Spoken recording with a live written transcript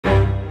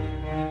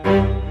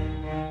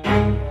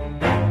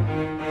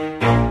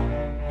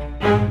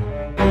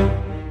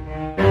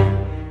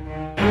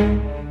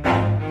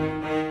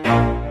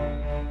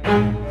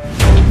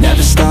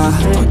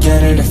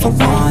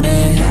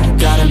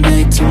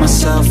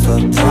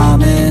a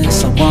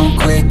promise. I won't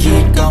quit,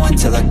 keep going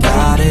till I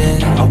got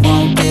it. I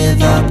won't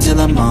give up till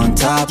I'm on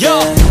top. Yo,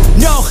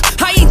 no,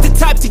 I ain't the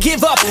type to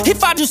give up.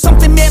 If I do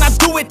something, man, I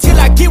do it till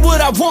I get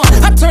what I want.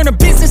 I turn a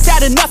business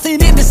out of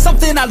nothing into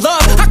something I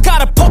love. I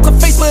got a poker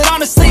face, but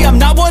honestly, I'm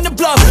not one to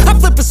bluff. I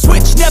flip a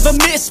switch, never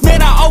miss,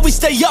 man, I always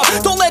stay up.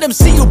 Don't let them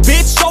see you,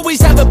 bitch,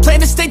 always have a plan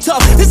to stay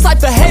tough. This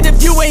life ahead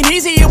of you ain't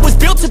easy, it was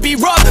built to be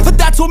rough. But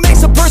that's what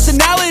makes a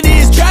personality,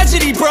 is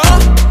tragedy,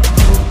 bruh.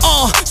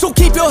 So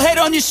keep your head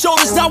on your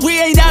shoulders. Now we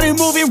ain't out here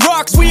moving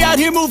rocks, we out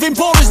here moving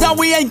boulders. Now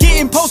we ain't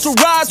getting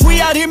posterized, we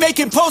out here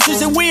making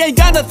posters. And we ain't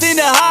got nothing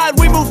to hide,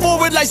 we move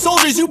forward like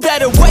soldiers. You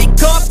better wake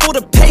up for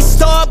the pay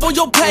stub, or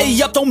you'll pay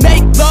up. Don't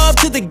make love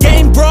to the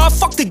game, bruh,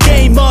 fuck the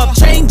game up.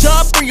 Change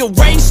up,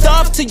 rearrange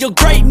stuff to your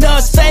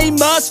greatness.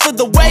 Famous for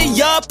the way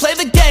up, play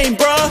the game,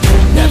 bruh.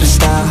 Never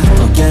stop,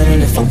 I'll get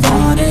it if I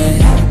want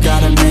it.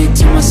 Gotta make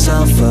to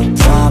myself a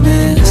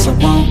promise. I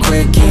won't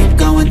quit, keep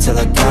going till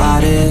I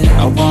got it.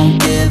 I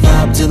won't give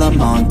up till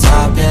I'm on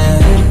top, yeah.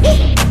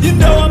 You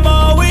know I'm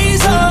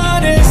always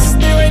honest,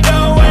 there ain't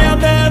no way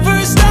I'm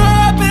ever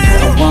stopping.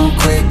 I won't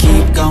quit,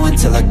 keep going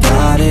till I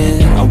got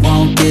it. I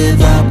won't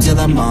give up till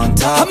I'm on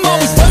top, I'm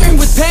always flirting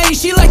with pain,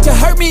 she like to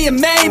hurt me and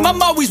maim.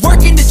 I'm always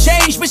working to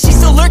change, but she's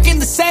still lurking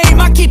the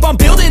same. I keep on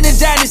building a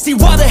dynasty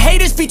while the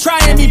haters be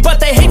trying me. But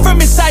they hate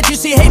from inside, you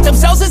see, hate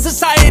themselves in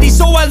society.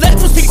 So I let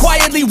them speak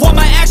quietly while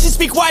my actions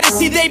speak wider.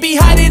 See, they be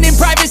hiding in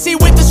privacy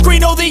with the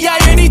screen. Oh, the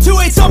irony to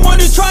hate someone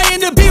who's trying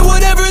to be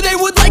whatever they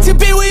would like to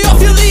be. We all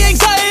feel the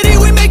anxiety,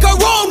 we make our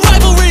own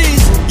rivalries.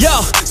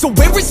 Yo, so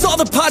where is all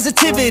the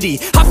positivity?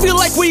 I feel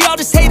like we all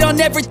just hate on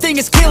everything,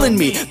 it's killing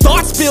me.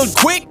 Thoughts build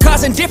quick,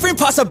 causing different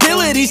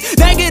possibilities.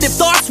 Negative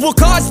thoughts will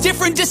cause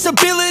different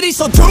disabilities.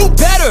 So do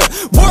better,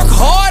 work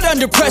hard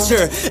under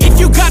pressure. If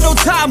you got no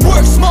time,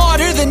 work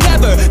smarter than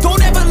ever.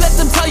 Don't ever let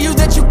them tell you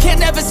that you can't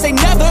never say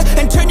never.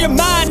 And turn your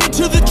mind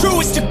into the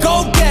truest to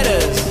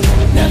go-getters.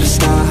 Never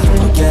stop,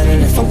 I'll get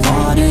it if I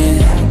want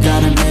it.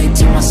 Gotta make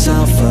to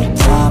myself a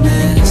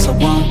promise. I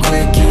won't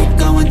quit, keep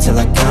going till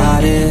I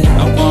got it.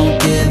 I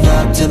won't give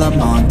up till I'm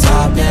on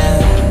top,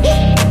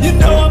 yeah. You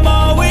know I'm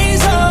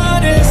always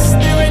honest,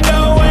 there ain't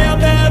no way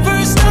I'm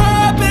ever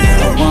stopping.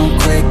 I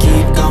won't quit,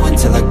 keep going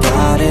till I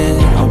got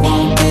it. I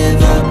won't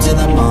give up till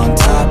I'm on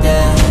top,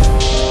 yeah.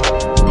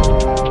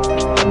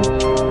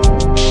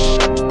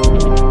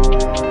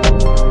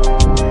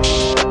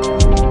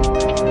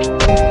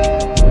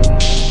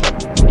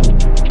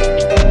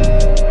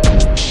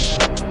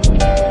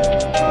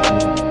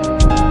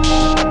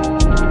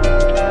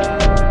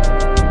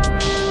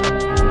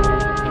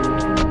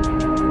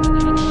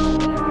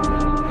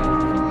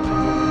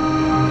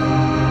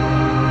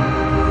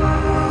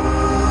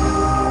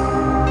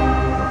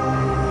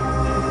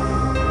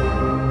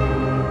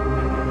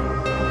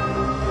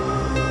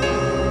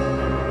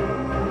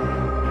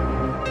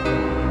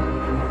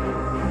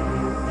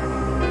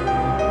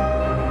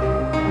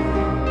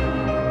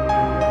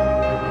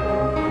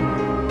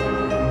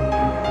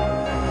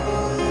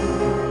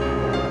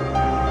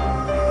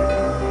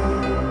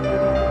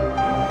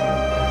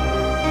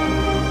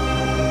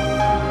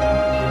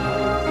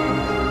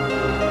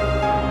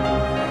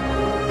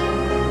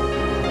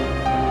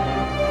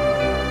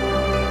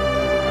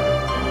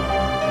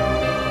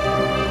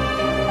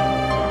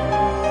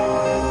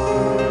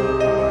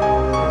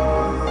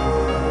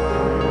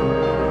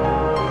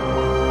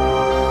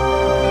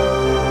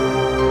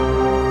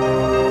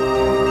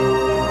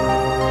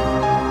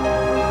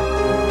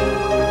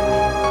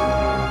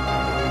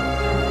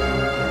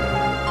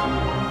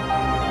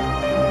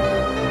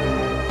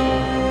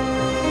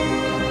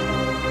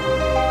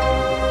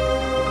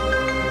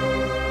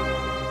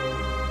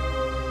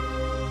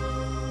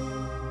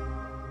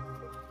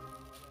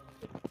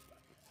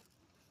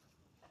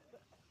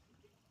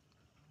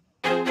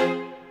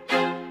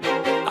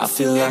 I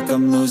feel like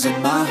I'm losing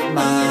my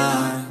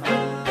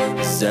mind.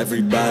 Is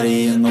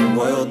everybody in the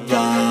world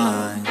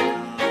blind?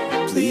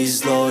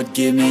 Please, Lord,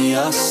 give me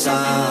a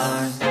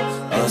sign,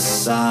 a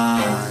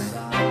sign.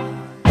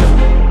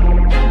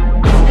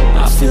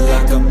 I feel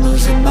like I'm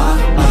losing my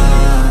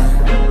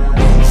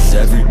mind. Is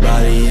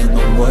everybody in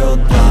the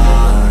world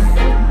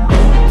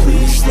blind?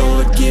 Please,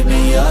 Lord, give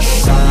me a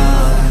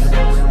sign,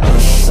 a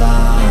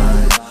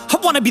sign. I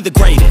wanna be the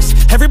greatest.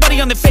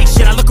 Everybody on the fake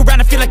shit. I look around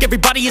and feel like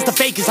everybody is the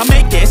fakest. I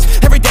make this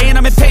every day and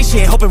I'm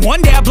impatient, hoping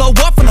one day I blow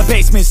up from the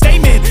basement.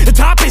 Statement, the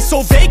top is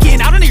so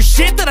vacant. I don't hear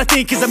shit that I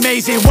think is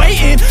amazing.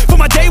 Waiting for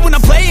my day when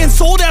I'm playing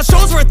sold out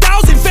shows for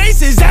 1,000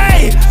 faces.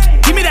 Hey,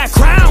 give me that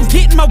crown,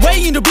 get in my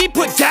way and to be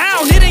put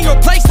down. It ain't your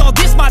place, all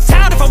this my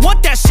town. If I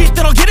want that shit,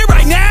 then I'll get it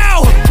right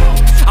now.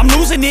 I'm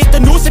losing it, the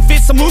noose it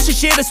fits. I'm losing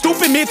shit, a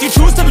stupid myth. You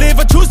choose to live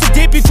or choose to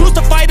dip. You choose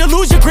to fight or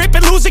lose your grip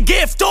and lose a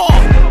gift.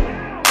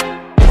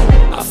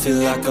 I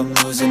feel like I'm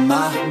losing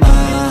my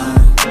mind.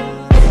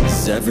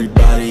 Is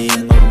everybody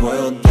in the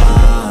world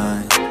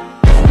blind?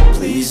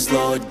 Please,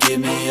 Lord, give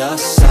me a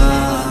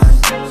sign,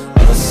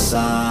 a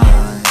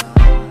sign.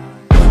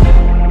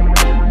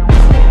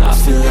 I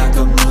feel like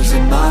I'm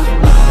losing my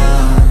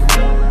mind.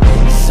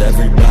 Is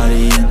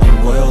everybody in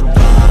the world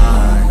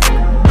blind?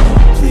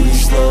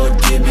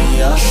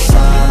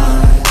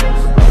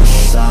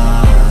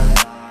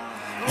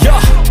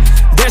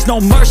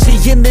 no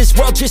mercy in this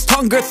world, just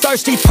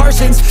hunger-thirsty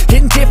persons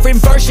in different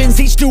versions.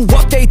 Each new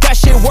update, that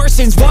shit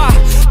worsens. Why?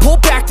 Pull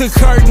back the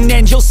curtain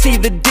and you'll see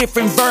the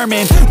different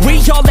vermin.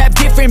 We all have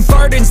different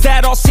burdens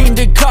that all seem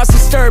to cause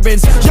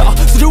disturbance. Yo,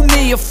 so do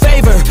me a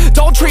favor,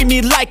 don't treat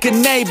me like a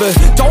neighbor.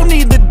 Don't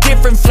need the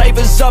different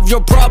flavors of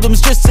your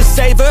problems just to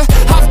savor.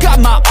 I've got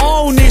my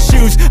own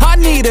issues, I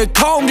need a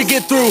comb to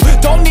get through.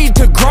 Don't need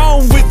to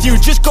groan with you,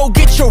 just go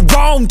get your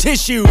own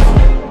tissue.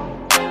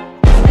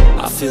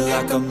 I feel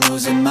like I'm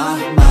losing my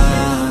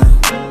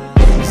mind.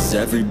 Is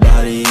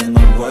everybody in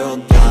the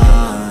world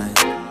blind?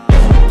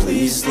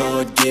 Please,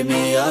 Lord, give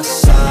me a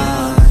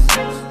sign,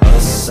 a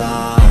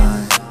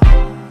sign.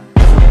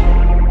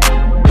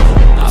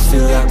 I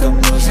feel like I'm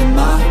losing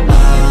my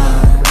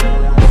mind.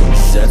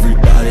 Is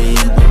everybody in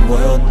the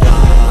world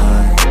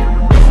blind?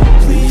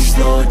 Please,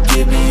 Lord,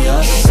 give me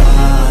a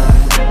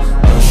sign,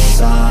 a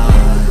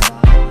sign.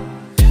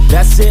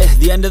 That's it,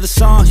 the end of the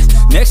song.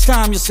 Next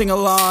time you'll sing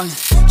along.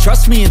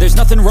 Trust me, there's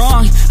nothing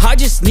wrong, I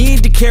just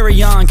need to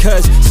carry on.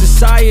 Cause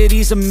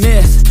society's a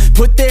myth,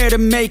 put there to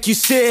make you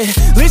sit.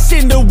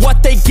 Listen to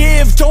what they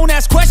give, don't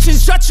ask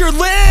questions, shut your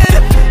lid.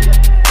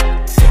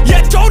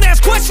 Yeah, don't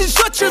ask questions,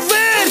 shut your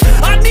lid.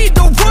 I need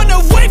to run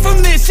away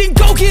from this and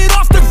go get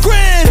off the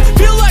grid.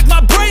 Feel like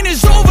my brain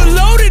is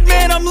overloaded,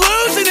 man, I'm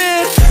losing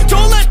it.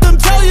 Don't let them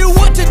tell you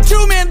what to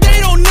do, man, they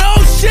don't know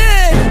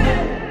shit.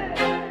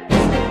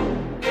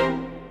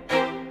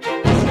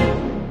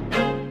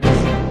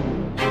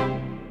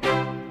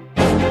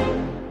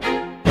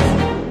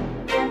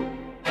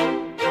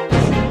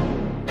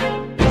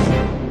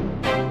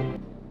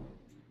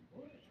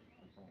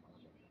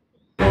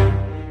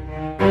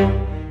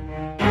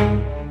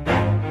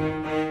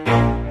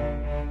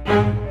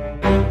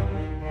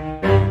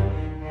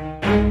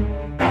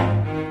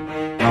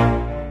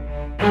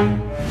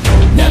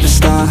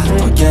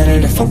 I'll get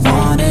it if I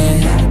want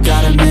it.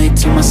 Gotta make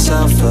to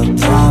myself a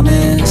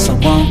promise. I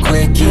won't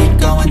quit, keep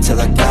going till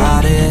I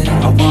got it.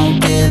 I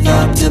won't give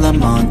up till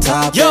I'm on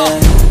top. Yo,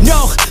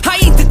 no, I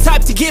ain't the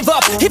type to give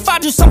up. If I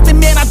do something,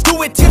 man, I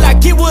do it till I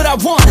get what I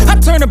want. I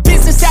turn a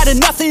business out of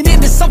nothing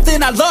into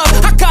something I love.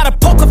 I got a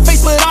poker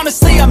face, but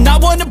honestly, I'm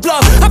not one to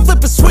bluff. I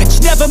flip a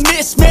switch, never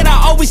miss, man,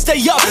 I always stay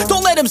up.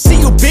 Don't let them see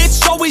you,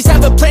 bitch, always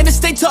have a plan to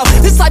stay tough.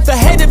 This life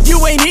ahead of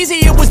you ain't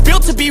easy, it was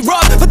built to be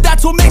rough. But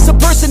that's what makes a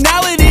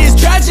personality, is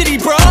tragedy,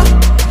 bruh.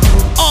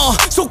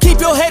 So keep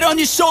your head on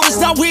your shoulders.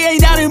 Now we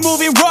ain't out here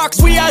moving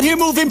rocks, we out here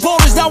moving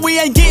boulders. Now we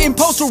ain't getting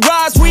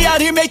posterized, we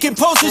out here making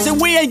posters. And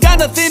we ain't got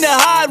nothing to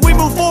hide, we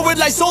move forward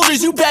like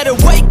soldiers. You better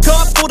wake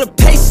up for the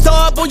pay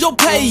stub, or you'll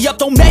pay up.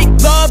 Don't make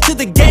love to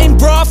the game,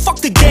 bruh, fuck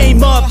the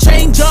game up.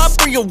 Change up,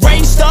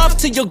 rearrange stuff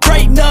to your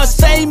greatness.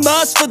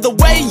 Famous for the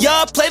way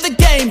up, play the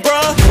game,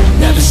 bruh.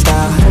 Never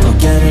stop, I'll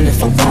get it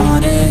if I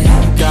want it.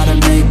 Gotta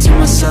make to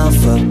myself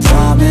a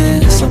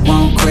promise. I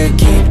won't quit,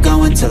 keep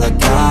going till I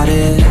got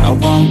it. I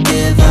won't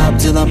give up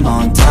till I'm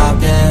on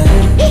top, yeah.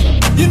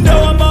 You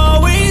know I'm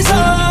always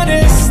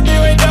honest,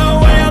 there ain't no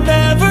way I'm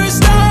ever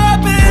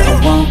stopping.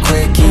 I won't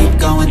quit, keep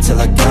going till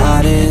I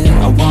got it.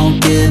 I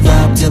won't give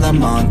up till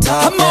I'm on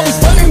top, I'm always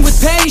flirting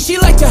with pain, she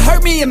like to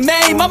hurt me and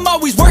maim. I'm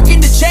always working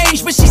to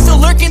change, but she's still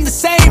lurking the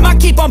same. I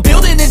keep on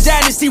building a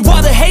dynasty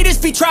while the haters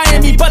be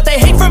trying me. But they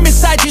hate from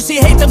inside, you see,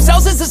 hate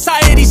themselves in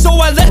society. So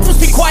I let them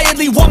speak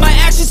quietly while my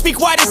actions speak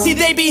wider. See,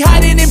 they be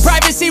hiding in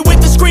privacy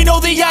with the screen, oh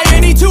the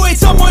irony. To hate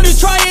someone who's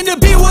trying to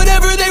be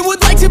whatever they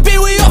would like to be.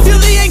 We all feel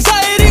the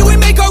anxiety, we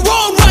make our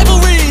own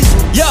rivalries.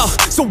 Yo,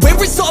 so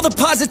where is all the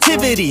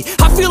positivity?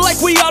 I feel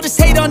like we all just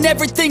hate on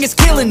everything, it's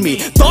killing me.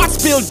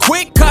 Thoughts build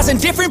quick, causing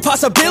different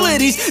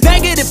possibilities.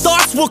 Negative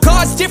thoughts will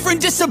cause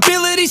different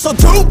disabilities. So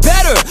do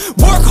better,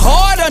 work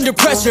hard under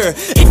pressure.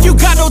 If you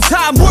got no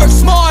time, work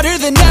smarter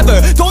than ever.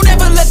 Don't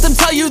ever let them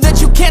tell you that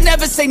you can't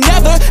ever say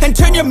never. And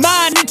turn your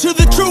mind into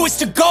the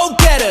truest of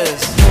go-getters.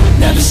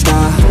 Never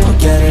stop, I'll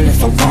get it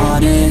if I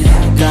want it.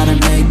 Gotta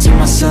make to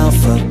myself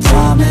a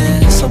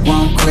promise. I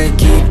won't quit,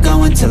 keep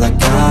going till I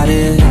got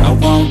it. I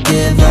won't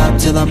give up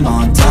till I'm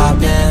on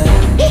top, yeah.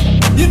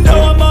 You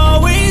know I'm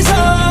always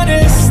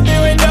honest,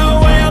 there ain't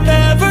no way I'm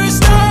ever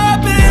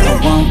stopping.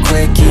 I won't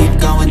quit, keep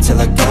going till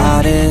I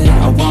got it.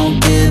 I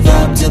won't give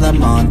up till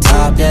I'm on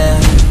top, yeah.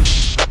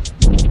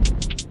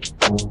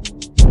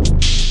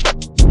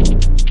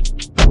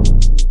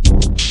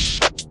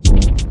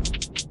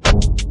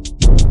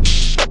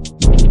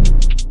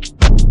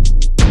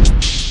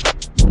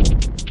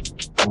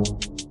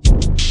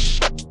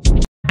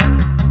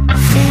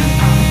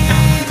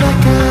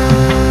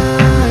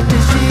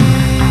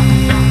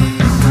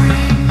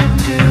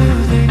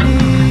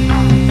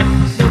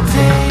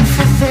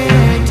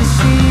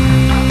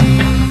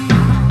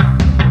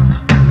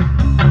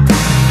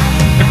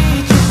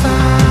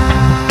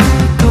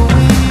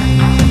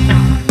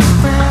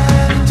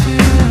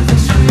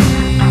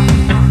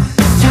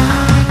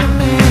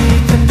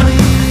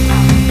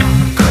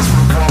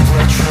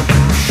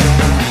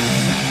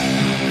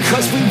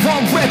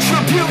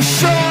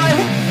 Retribution.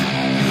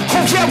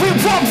 Oh yeah, we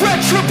want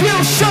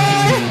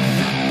retribution.